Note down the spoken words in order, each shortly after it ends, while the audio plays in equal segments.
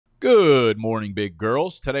Good morning, big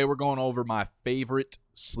girls. Today we're going over my favorite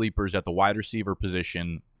sleepers at the wide receiver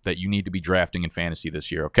position that you need to be drafting in fantasy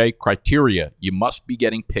this year, okay? Criteria, you must be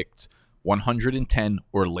getting picked 110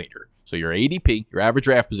 or later. So your ADP, your average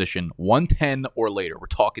draft position, 110 or later. We're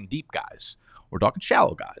talking deep guys. We're talking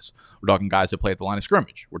shallow guys. We're talking guys that play at the line of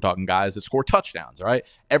scrimmage. We're talking guys that score touchdowns, all right?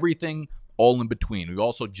 Everything all in between. We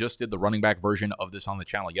also just did the running back version of this on the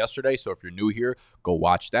channel yesterday. So if you're new here, go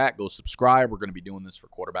watch that. Go subscribe. We're going to be doing this for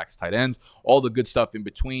quarterbacks, tight ends, all the good stuff in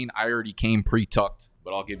between. I already came pre-tucked,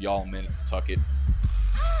 but I'll give y'all a minute to tuck it.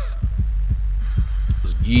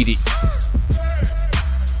 Let's get it.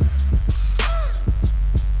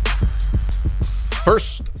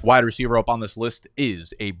 First wide receiver up on this list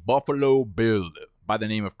is a Buffalo Bill by the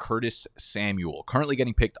name of Curtis Samuel, currently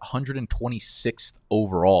getting picked 126th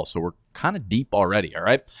overall. So we're kind of deep already, all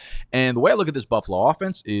right? And the way I look at this Buffalo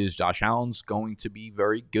offense is Josh Allen's going to be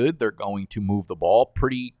very good. They're going to move the ball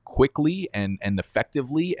pretty quickly and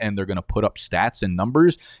effectively, and they're going to put up stats and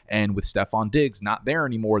numbers. And with Stephon Diggs not there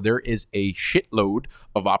anymore, there is a shitload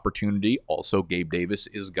of opportunity. Also, Gabe Davis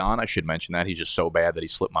is gone. I should mention that. He's just so bad that he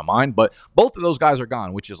slipped my mind. But both of those guys are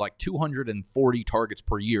gone, which is like 240 targets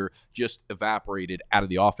per year just evaporated out of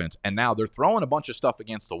the offense. And now they're throwing a bunch of stuff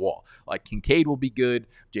against the wall. Like Kincaid will be good.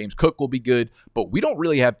 James Cook will be good, but we don't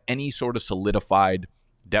really have any sort of solidified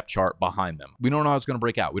depth chart behind them. We don't know how it's going to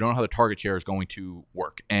break out. We don't know how the target share is going to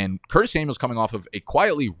work. And Curtis Samuel's coming off of a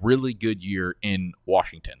quietly really good year in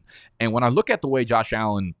Washington. And when I look at the way Josh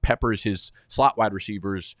Allen peppers his slot wide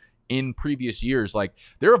receivers in previous years, like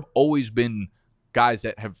there have always been guys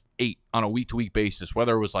that have ate on a week-to-week basis,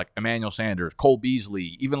 whether it was like Emmanuel Sanders, Cole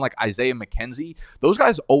Beasley, even like Isaiah McKenzie. Those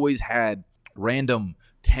guys always had random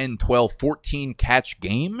 10, 12, 14 catch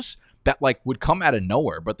games that like would come out of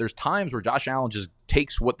nowhere. But there's times where Josh Allen just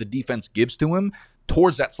takes what the defense gives to him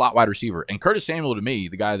towards that slot wide receiver. And Curtis Samuel, to me,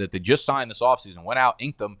 the guy that they just signed this offseason, went out,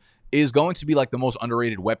 inked them, is going to be like the most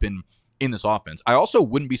underrated weapon in this offense. I also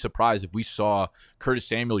wouldn't be surprised if we saw Curtis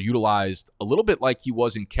Samuel utilized a little bit like he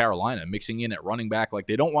was in Carolina, mixing in at running back. Like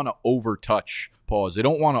they don't want to overtouch, they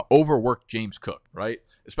don't want to overwork James Cook, right?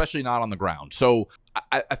 Especially not on the ground. So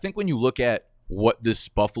I think when you look at what this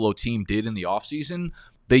Buffalo team did in the offseason,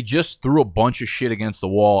 they just threw a bunch of shit against the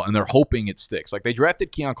wall, and they're hoping it sticks. Like, they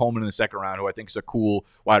drafted Keon Coleman in the second round, who I think is a cool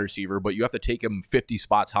wide receiver, but you have to take him 50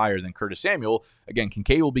 spots higher than Curtis Samuel. Again,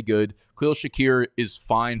 Kincaid will be good. Khalil Shakir is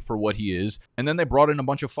fine for what he is. And then they brought in a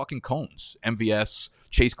bunch of fucking cones. MVS,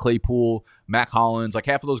 Chase Claypool, Mac Hollins. Like,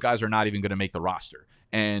 half of those guys are not even going to make the roster.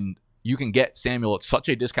 And you can get Samuel at such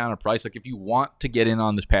a discounted price. Like, if you want to get in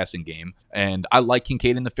on this passing game, and I like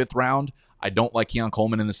Kincaid in the 5th round, I don't like Keon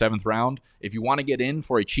Coleman in the 7th round. If you want to get in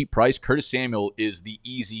for a cheap price, Curtis Samuel is the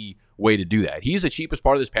easy way to do that. He's the cheapest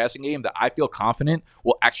part of this passing game that I feel confident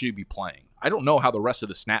will actually be playing. I don't know how the rest of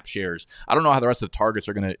the snap shares, I don't know how the rest of the targets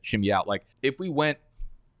are going to shimmy out. Like, if we went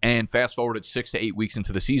and fast forwarded 6 to 8 weeks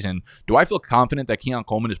into the season, do I feel confident that Keon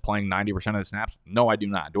Coleman is playing 90% of the snaps? No, I do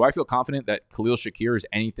not. Do I feel confident that Khalil Shakir is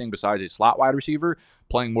anything besides a slot wide receiver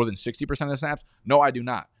playing more than 60% of the snaps? No, I do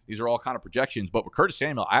not. These are all kind of projections. But with Curtis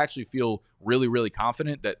Samuel, I actually feel really, really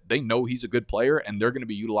confident that they know he's a good player and they're going to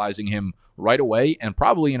be utilizing him right away and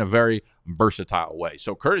probably in a very versatile way.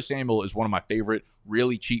 So Curtis Samuel is one of my favorite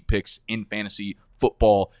really cheap picks in fantasy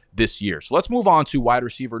football this year. So let's move on to wide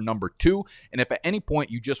receiver number 2. And if at any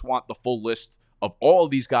point you just want the full list of all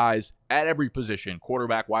of these guys at every position,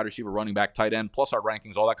 quarterback, wide receiver, running back, tight end, plus our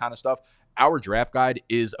rankings, all that kind of stuff, our draft guide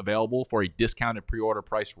is available for a discounted pre-order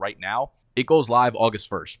price right now. It goes live August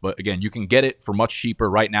 1st, but again, you can get it for much cheaper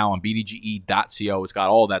right now on BDGE.co. It's got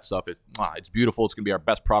all that stuff. It's beautiful. It's going to be our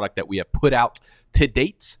best product that we have put out to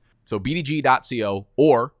date. So BDGE.co,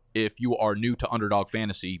 or if you are new to Underdog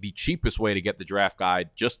Fantasy, the cheapest way to get the draft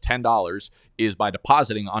guide, just $10, is by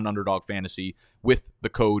depositing on Underdog Fantasy with the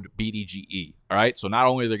code BDGE. All right, so not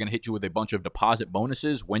only are they going to hit you with a bunch of deposit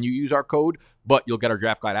bonuses when you use our code, but you'll get our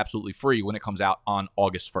draft guide absolutely free when it comes out on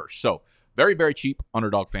August 1st. So very, very cheap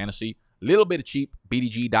Underdog Fantasy. Little bit of cheap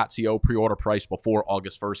BDG.co pre-order price before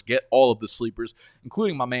August 1st. Get all of the sleepers,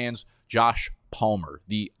 including my man's Josh Palmer,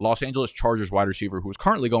 the Los Angeles Chargers wide receiver who is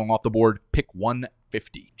currently going off the board, pick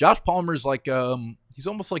 150. Josh Palmer's like, he's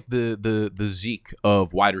almost like the Zeke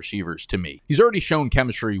of wide receivers to me. He's already shown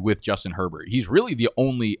chemistry with Justin Herbert. He's really the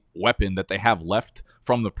only weapon that they have left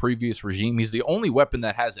from the previous regime. He's the only weapon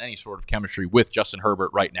that has any sort of chemistry with Justin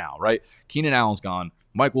Herbert right now, right? Keenan Allen's gone.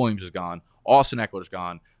 Mike Williams is gone. Austin Eckler's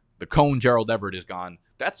gone. The cone Gerald Everett is gone.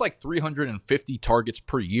 That's like 350 targets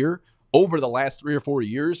per year over the last 3 or 4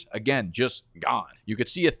 years. Again, just gone. You could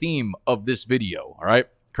see a theme of this video, all right?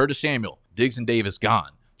 Curtis Samuel, Diggs and Davis,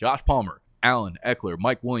 gone. Josh Palmer, Allen, Eckler,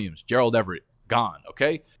 Mike Williams, Gerald Everett, gone,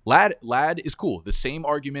 okay? Ladd is cool. The same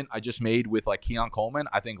argument I just made with like Keon Coleman.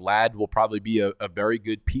 I think Ladd will probably be a very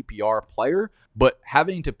good PPR player, but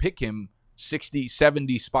having to pick him 60,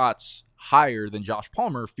 70 spots higher than Josh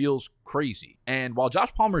Palmer feels crazy. And while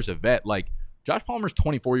Josh Palmer's a vet, like Josh Palmer's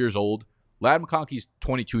 24 years old, Ladd McConkey's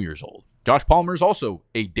 22 years old. Josh Palmer's also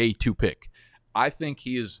a day 2 pick. I think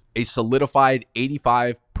he is a solidified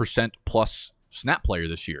 85% plus snap player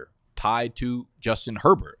this year, tied to Justin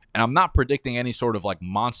Herbert. And I'm not predicting any sort of like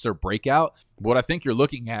monster breakout. What I think you're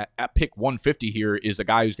looking at pick 150 here is a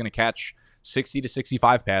guy who's going to catch 60 to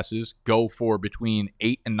 65 passes, go for between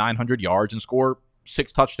 800 and 900 yards, and score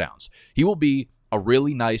 6 touchdowns. He will be a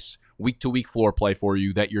really nice week-to-week floor play for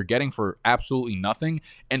you that you're getting for absolutely nothing,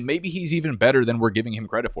 and maybe he's even better than we're giving him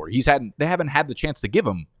credit for. They haven't had the chance to give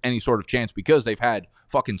him any sort of chance because they've had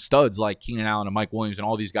fucking studs like Keenan Allen and Mike Williams and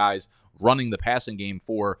all these guys running the passing game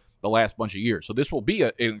for the last bunch of years. So this will be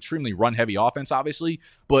an extremely run-heavy offense, obviously,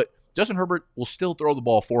 but Justin Herbert will still throw the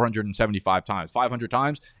ball 475 times, 500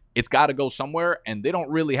 times. It's got to go somewhere, and they don't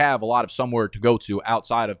really have a lot of somewhere to go to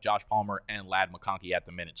outside of Josh Palmer and Ladd McConkey at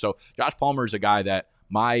the minute. So Josh Palmer is a guy that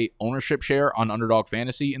my ownership share on Underdog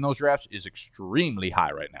Fantasy in those drafts is extremely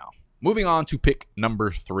high right now. Moving on to pick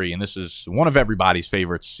number 3, and this is one of everybody's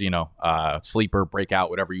favorites, sleeper, breakout,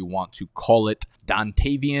 whatever you want to call it,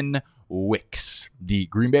 Dontayvion Wicks, the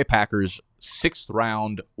Green Bay Packers' 6th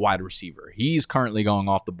round wide receiver. He's currently going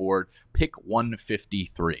off the board, pick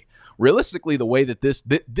 153. Realistically, the way that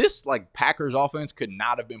this like Packers offense could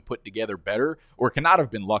not have been put together better, or could not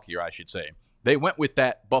have been luckier, I should say. They went with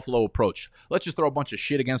that Buffalo approach. Let's just throw a bunch of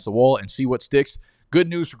shit against the wall and see what sticks. Good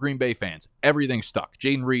news for Green Bay fans. Everything stuck.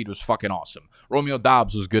 Jaden Reed was fucking awesome. Romeo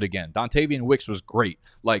Doubs was good again. Dontayvion Wicks was great.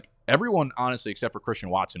 Like, everyone, honestly, except for Christian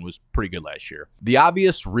Watson, was pretty good last year. The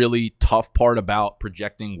obvious, really tough part about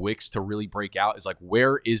projecting Wicks to really break out is, like,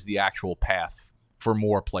 where is the actual path for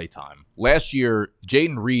more playtime? Last year,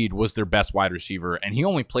 Jaden Reed was their best wide receiver, and he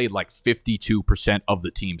only played like 52% of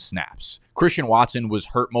the team's snaps. Christian Watson was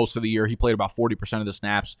hurt most of the year. He played about 40% of the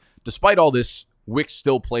snaps. Despite all this, Wicks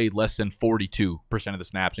still played less than 42% of the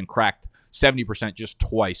snaps and cracked 70% just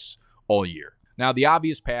twice all year. Now, the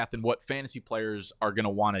obvious path and what fantasy players are going to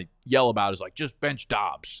want to yell about is like, just bench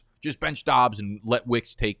Dobbs. Just bench Dobbs and let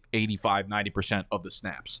Wicks take 85, 90% of the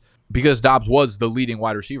snaps. Because Dobbs was the leading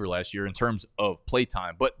wide receiver last year in terms of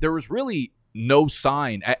playtime. But there was really no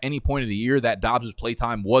sign at any point of the year that Dobbs'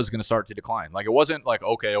 playtime was going to start to decline. Like, it wasn't like,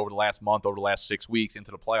 okay, over the last month, over the last 6 weeks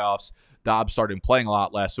into the playoffs, Dobbs started playing a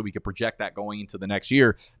lot less so we could project that going into the next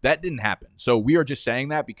year. That didn't happen. So we are just saying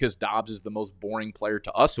that because Dobbs is the most boring player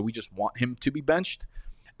to us, so we just want him to be benched.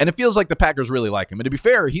 And it feels like the Packers really like him. And to be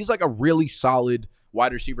fair, he's like a really solid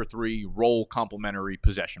wide receiver 3, role complementary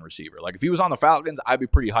possession receiver. Like, if he was on the Falcons, I'd be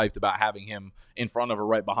pretty hyped about having him in front of or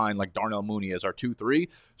right behind like Darnell Mooney as our 2-3.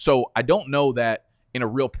 So I don't know that in a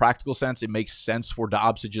real practical sense it makes sense for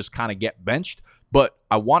Dobbs to just kind of get benched, but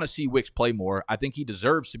I want to see Wicks play more. I think he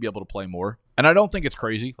deserves to be able to play more. And I don't think it's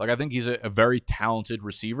crazy. Like, I think he's a very talented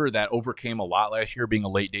receiver that overcame a lot last year, being a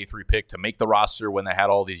late day 3 pick to make the roster when they had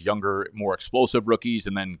all these younger, more explosive rookies,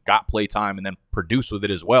 and then got play time and then produced with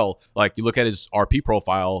it as well. Like, you look at his RP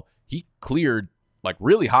profile, he cleared like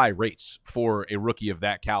really high rates for a rookie of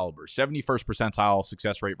that caliber. 71st percentile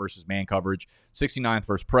success rate versus man coverage, 69th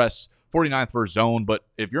versus press, 49th versus zone. But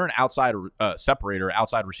if you're an outside separator,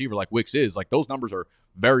 outside receiver like Wicks is, like, those numbers are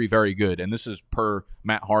very, very good. And this is per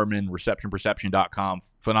Matt Harmon, receptionperception.com.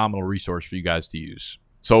 Phenomenal resource for you guys to use.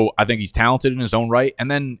 So I think he's talented in his own right.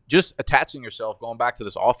 And then just attaching yourself, going back to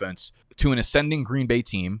this offense, to an ascending Green Bay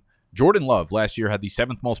team. Jordan Love last year had the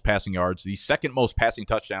 7th most passing yards, the 2nd most passing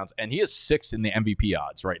touchdowns, and he is 6th in the MVP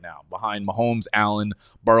odds right now, behind Mahomes, Allen,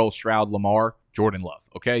 Burrow, Stroud, Lamar. Jordan Love.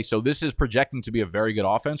 Okay, so this is projecting to be a very good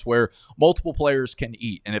offense where multiple players can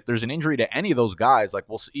eat. And if there's an injury to any of those guys, like,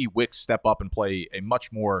 we'll see Wicks step up and play a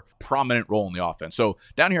much more prominent role in the offense. So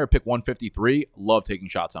down here at pick 153, love taking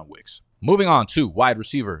shots on Wicks. Moving on to wide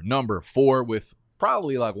receiver number 4 with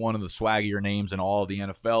probably like one of the swaggier names in all of the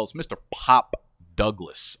NFL. It's Mr. Pop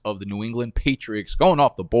Douglas of the New England Patriots, going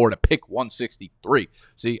off the board at pick 163.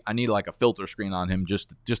 See, I need like a filter screen on him just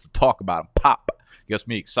to talk about him. Pop gets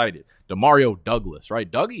me excited. Demario Douglas, right?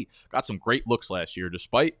 Dougie got some great looks last year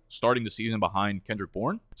despite starting the season behind Kendrick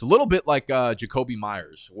Bourne. It's a little bit like Jacoby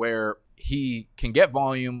Myers, where he can get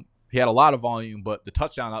volume. He had a lot of volume, but the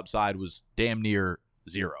touchdown upside was damn near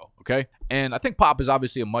zero, okay? And I think Pop is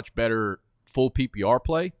obviously a much better full PPR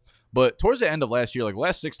play. But towards the end of last year, like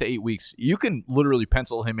last 6 to 8 weeks, you can literally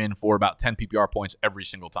pencil him in for about 10 PPR points every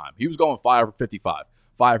single time. He was going 5 or 55.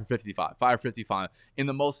 5 for 55, 5 for 55 in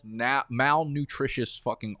the most malnutritious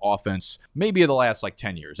fucking offense maybe of the last like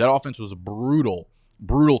 10 years. That offense was brutal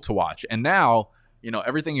to watch. And now,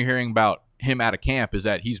 everything you're hearing about him out of camp is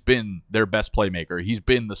that he's been their best playmaker. He's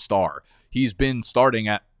been the star. He's been starting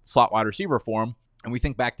at slot wide receiver for him. And we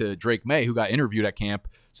think back to Drake May, who got interviewed at camp,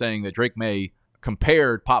 saying that Drake May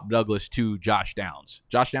compared Pop Douglas to Josh Downs.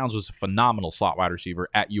 Josh Downs was a phenomenal slot wide receiver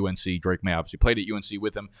at UNC. Drake May obviously played at UNC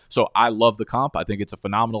with him. So I love the comp. I think it's a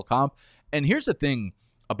phenomenal comp. And here's the thing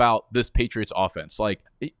about this Patriots offense. Like,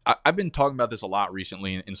 I've been talking about this a lot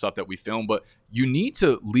recently in stuff that we film, but you need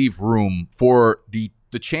to leave room for the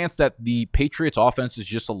chance that the Patriots offense is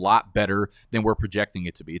just a lot better than we're projecting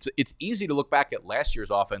it to be. It's easy to look back at last year's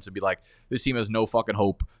offense and be like, this team has no fucking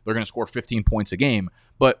hope. They're going to score 15 points a game.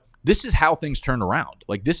 But this is how things turn around.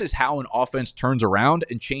 Like, this is how an offense turns around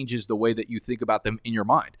and changes the way that you think about them in your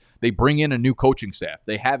mind. They bring in a new coaching staff.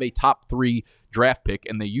 They have a top 3 draft pick,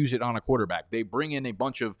 and they use it on a quarterback. They bring in a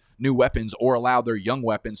bunch of new weapons or allow their young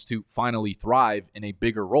weapons to finally thrive in a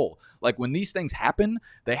bigger role. Like, when these things happen,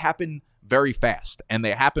 they happen very fast, and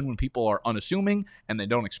they happen when people are unassuming and they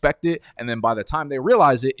don't expect it, and then by the time they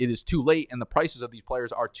realize it, it is too late and the prices of these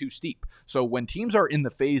players are too steep. So when teams are in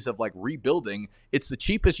the phase of like rebuilding, it's the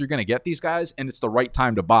cheapest you're going to get these guys, and it's the right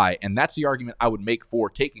time to buy. And that's the argument I would make for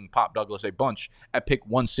taking Pop Douglas a bunch at pick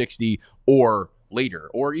 160 or later,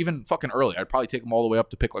 or even fucking early. I'd probably take him all the way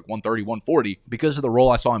up to pick like 130, 140 because of the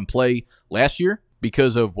role I saw him play last year,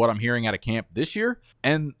 because of what I'm hearing out of camp this year.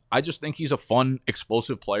 And I just think he's a fun,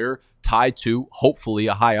 explosive player tied to, hopefully,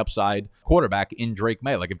 a high upside quarterback in Drake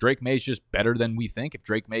May. Like, if Drake May is just better than we think, if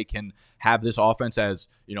Drake May can have this offense as,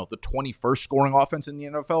 the 21st scoring offense in the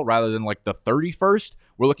NFL rather than like the 31st,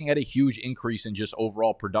 we're looking at a huge increase in just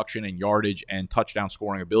overall production and yardage and touchdown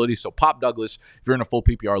scoring ability. So Pop Douglas, if you're in a full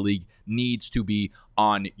PPR league, needs to be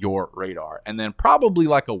on your radar. And then probably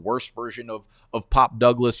like a worse version of Pop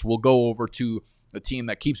Douglas, we'll go over to the team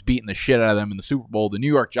that keeps beating the shit out of them in the Super Bowl, the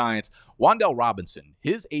New York Giants. Wan'dale Robinson,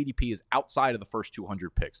 his ADP is outside of the first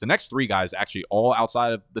 200 picks. The next 3 guys actually all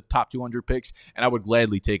outside of the top 200 picks, and I would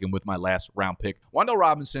gladly take him with my last round pick. Wan'dale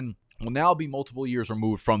Robinson will now be multiple years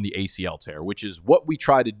removed from the ACL tear, which is what we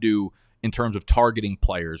try to do in terms of targeting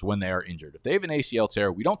players when they are injured. If they have an ACL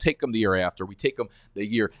tear, we don't take them the year after. We take them the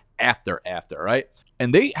year after, right?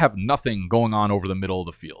 And they have nothing going on over the middle of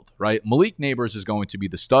the field, right? Malik Neighbors is going to be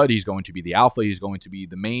the stud. He's going to be the alpha. He's going to be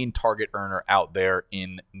the main target earner out there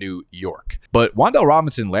in New York. But Wan'dale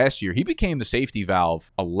Robinson last year, he became the safety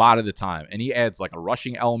valve a lot of the time, and he adds like a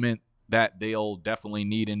rushing element that they'll definitely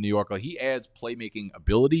need in New York. Like, he adds playmaking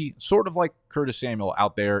ability, sort of like Curtis Samuel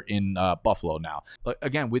out there in Buffalo now. But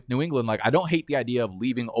again, with New England, like, I don't hate the idea of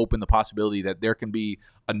leaving open the possibility that there can be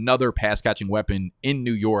another pass-catching weapon in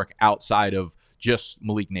New York outside of just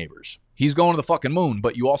Malik Neighbors. He's going to the fucking moon,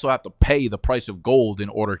 but you also have to pay the price of gold in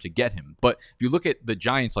order to get him. But if you look at the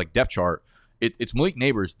Giants, like, depth chart, it's Malik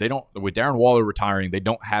Neighbors. They don't, with Darren Waller retiring, they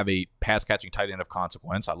don't have a pass-catching tight end of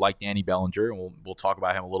consequence. I like Danny Bellinger, and we'll talk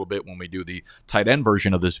about him a little bit when we do the tight end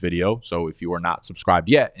version of this video. So if you are not subscribed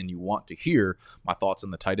yet and you want to hear my thoughts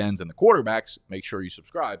on the tight ends and the quarterbacks, make sure you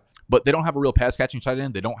subscribe. But they don't have a real pass-catching tight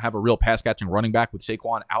end. They don't have a real pass-catching running back with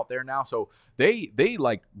Saquon out there now. So they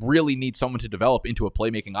like really need someone to develop into a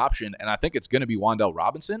playmaking option, and I think it's going to be Wan'dale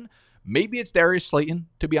Robinson. Maybe it's Darius Slayton,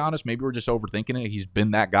 to be honest. Maybe we're just overthinking it. He's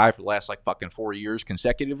been that guy for the last like fucking 4 years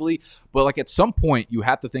consecutively. But like at some point, you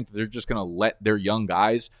have to think that they're just going to let their young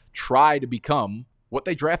guys try to become what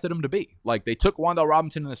they drafted him to be. Like, they took Wan'dale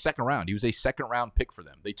Robinson in the 2nd round. He was a 2nd round pick for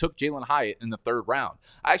them. They took Jalen Hyatt in the 3rd round.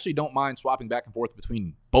 I actually don't mind swapping back and forth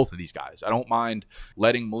between both of these guys. I don't mind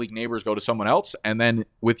letting Malik Neighbors go to someone else, and then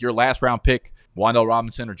with your last round pick, Wan'dale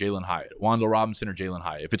Robinson or Jalen Hyatt. Wan'dale Robinson or Jalen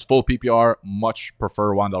Hyatt. If it's full PPR, much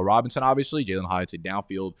prefer Wan'dale Robinson, obviously. Jalen Hyatt's a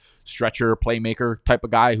downfield stretcher, playmaker type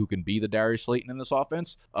of guy who can be the Darius Slayton in this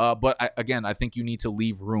offense. But I think you need to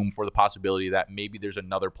leave room for the possibility that maybe there's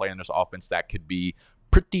another player in this offense that could be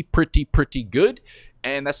pretty good.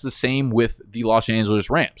 And that's the same with the Los Angeles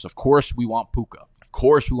Rams. Of course, we want Puka. Of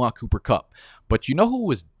course, we want Cooper Kupp. But you know who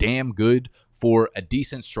was damn good for a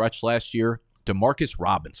decent stretch last year? Demarcus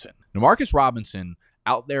Robinson. Demarcus Robinson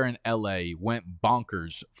out there in LA went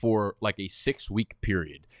bonkers for like a 6-week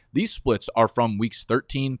period. These splits are from weeks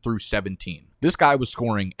 13 through 17. This guy was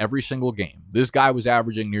scoring every single game. This guy was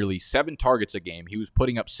averaging nearly 7 targets a game. He was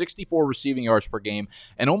putting up 64 receiving yards per game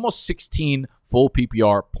and almost 16 full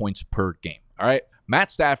PPR points per game. All right. Matt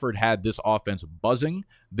Stafford had this offense buzzing.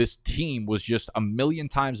 This team was just a million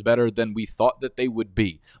times better than we thought that they would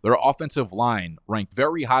be. Their offensive line ranked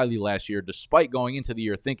very highly last year, despite going into the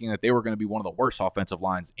year thinking that they were going to be one of the worst offensive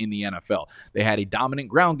lines in the NFL. They had a dominant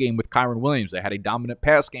ground game with Kyron Williams. They had a dominant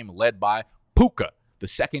pass game led by Puka, the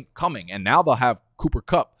second coming. And now they'll have Cooper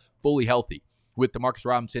Kupp fully healthy with Demarcus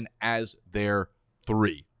Robinson as their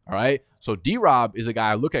 3. All right. So D-Rob is a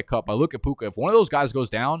guy. I look at Kupp, I look at Puka. If one of those guys goes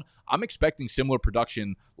down, I'm expecting similar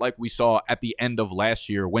production like we saw at the end of last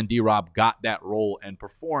year when D-Rob got that role and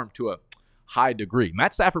performed to a high degree.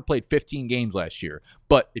 Matt Stafford played 15 games last year,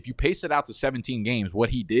 but if you pace it out to 17 games, what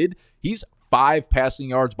he did, he's 5 passing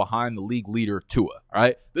yards behind the league leader, Tua. All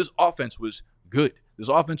right. This offense was good. This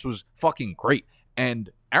offense was fucking great. And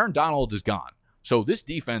Aaron Donald is gone. So this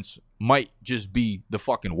defense might just be the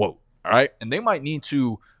fucking woe. All right. And they might need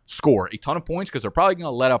to score a ton of points because they're probably going to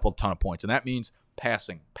let up a ton of points. And that means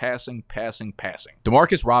passing.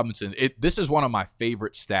 Demarcus Robinson, this is one of my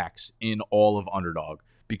favorite stacks in all of Underdog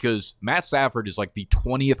because Matt Stafford is like the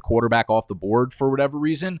 20th quarterback off the board for whatever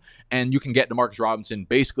reason. And you can get Demarcus Robinson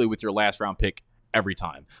basically with your last round pick every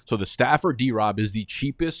time. So the Stafford D-Rob is the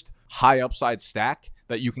cheapest high upside stack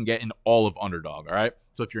that you can get in all of Underdog. All right.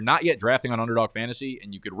 So if you're not yet drafting on Underdog Fantasy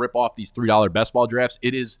and you could rip off these $3 best ball drafts,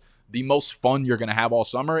 it is the most fun you're going to have all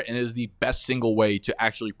summer, and it is the best single way to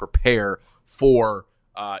actually prepare for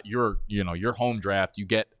your home draft. You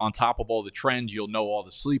get on top of all the trends. You'll know all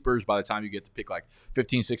the sleepers by the time you get to pick like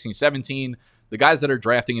 15, 16, 17. The guys that are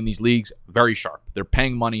drafting in these leagues, very sharp. They're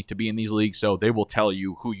paying money to be in these leagues, so they will tell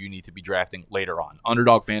you who you need to be drafting later on.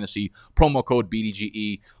 Underdog Fantasy, promo code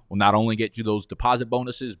BDGE will not only get you those deposit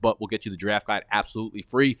bonuses, but will get you the draft guide absolutely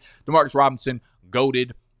free. Demarcus Robinson,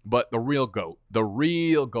 goated. But the real GOAT,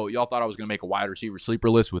 y'all thought I was going to make a wide receiver sleeper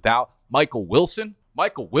list without Michael Wilson.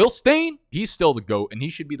 Michael Wilstein, he's still the GOAT, and he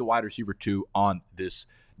should be the wide receiver 2 on this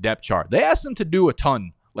depth chart. They asked him to do a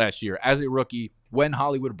ton last year as a rookie when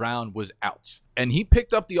Hollywood Brown was out. And he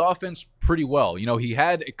picked up the offense pretty well. You know, he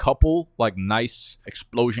had a couple like nice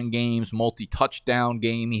explosion games, multi-touchdown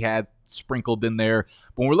game he had sprinkled in there.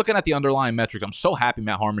 But when we're looking at the underlying metrics, I'm so happy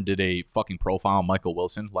Matt Harmon did a fucking profile on Michael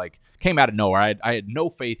Wilson. Like, came out of nowhere. I had no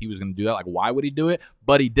faith he was going to do that. Like, why would he do it?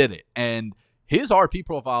 But he did it. And his RP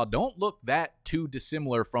profile don't look that too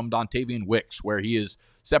dissimilar from Dontayvion Wicks, where he is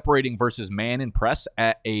separating versus man and press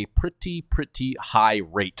at a pretty high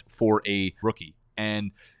rate for a rookie.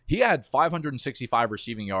 And he had 565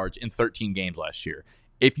 receiving yards in 13 games last year.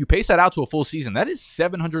 If you pace that out to a full season, that is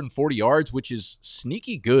 740 yards, which is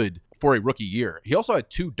sneaky good for a rookie year. He also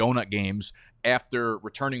had 2 donut games after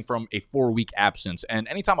returning from a 4-week absence. And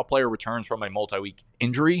anytime a player returns from a multi-week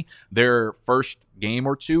injury, their first game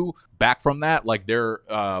or 2 back from that, like their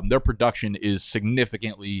production is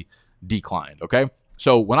significantly declined. Okay.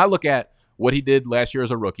 So when I look at what he did last year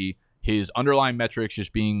as a rookie, his underlying metrics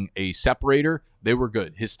just being a separator, they were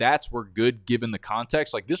good. His stats were good given the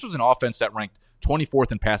context. Like, this was an offense that ranked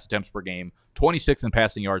 24th in pass attempts per game, 26th in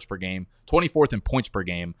passing yards per game, 24th in points per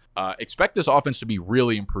game. Expect this offense to be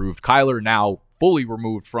really improved. Kyler now fully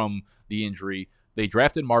removed from the injury. They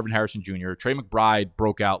drafted Marvin Harrison Jr. Trey McBride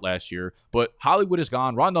broke out last year, but Hollywood is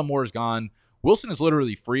gone. Rondell Moore is gone. Wilson is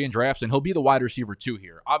literally free in drafts, and he'll be the wide receiver 2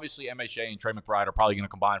 here. Obviously, MHA and Trey McBride are probably going to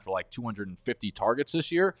combine for like 250 targets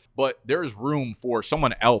this year, but there is room for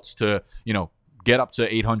someone else to, get up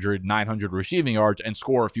to 800, 900 receiving yards and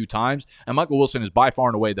score a few times. And Michael Wilson is by far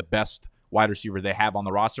and away the best wide receiver they have on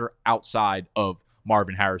the roster outside of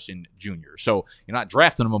Marvin Harrison Jr. So you're not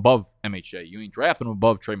drafting him above MHA. You ain't drafting him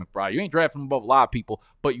above Trey McBride. You ain't drafting him above a lot of people,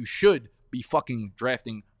 but you should be fucking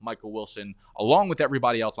drafting Michael Wilson along with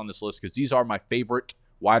everybody else on this list, because these are my favorite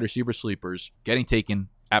wide receiver sleepers getting taken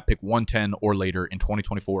at pick 110 or later in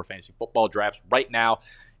 2024 fantasy football drafts right now.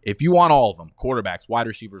 If you want all of them, quarterbacks, wide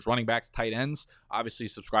receivers, running backs, tight ends, obviously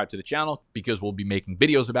subscribe to the channel because we'll be making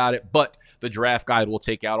videos about it. But the draft guide will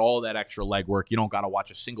take out all that extra legwork. You don't got to watch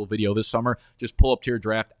a single video this summer. Just pull up to your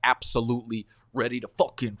draft absolutely ready to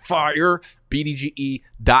fucking fire.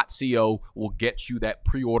 BDGE.co will get you that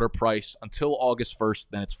pre-order price until August 1st.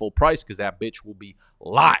 Then it's full price because that bitch will be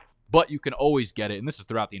live. But you can always get it, and this is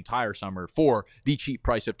throughout the entire summer, for the cheap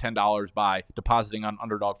price of $10 by depositing on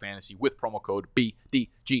Underdog Fantasy with promo code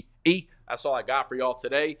BDGE. That's all I got for y'all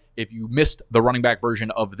today. If you missed the running back version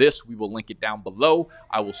of this, we will link it down below.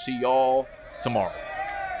 I will see y'all tomorrow.